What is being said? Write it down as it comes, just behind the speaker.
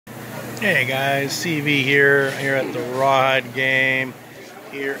Hey guys, CV here at the Rawhide game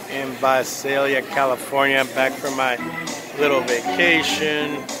here in Visalia, California. Back from my little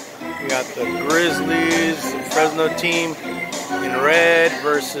vacation. We got the Grizzlies, the Fresno team in red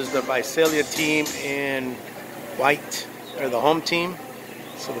versus the Visalia team in white, or the home team.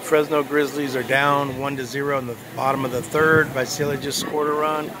 So the Fresno Grizzlies are down 1-0 in the bottom of the third. Visalia just scored a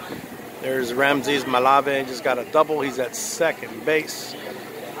run. There's Ramses Malave, just got a double. He's at second base.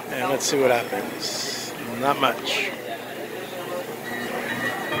 And let's see what happens. Not much.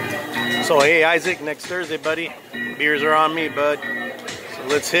 So, hey, Isaac, next Thursday, buddy. Beers are on me, bud. So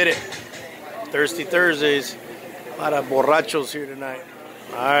let's hit it. Thirsty Thursdays. A lot of borrachos here tonight.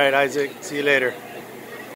 All right, Isaac. See you later.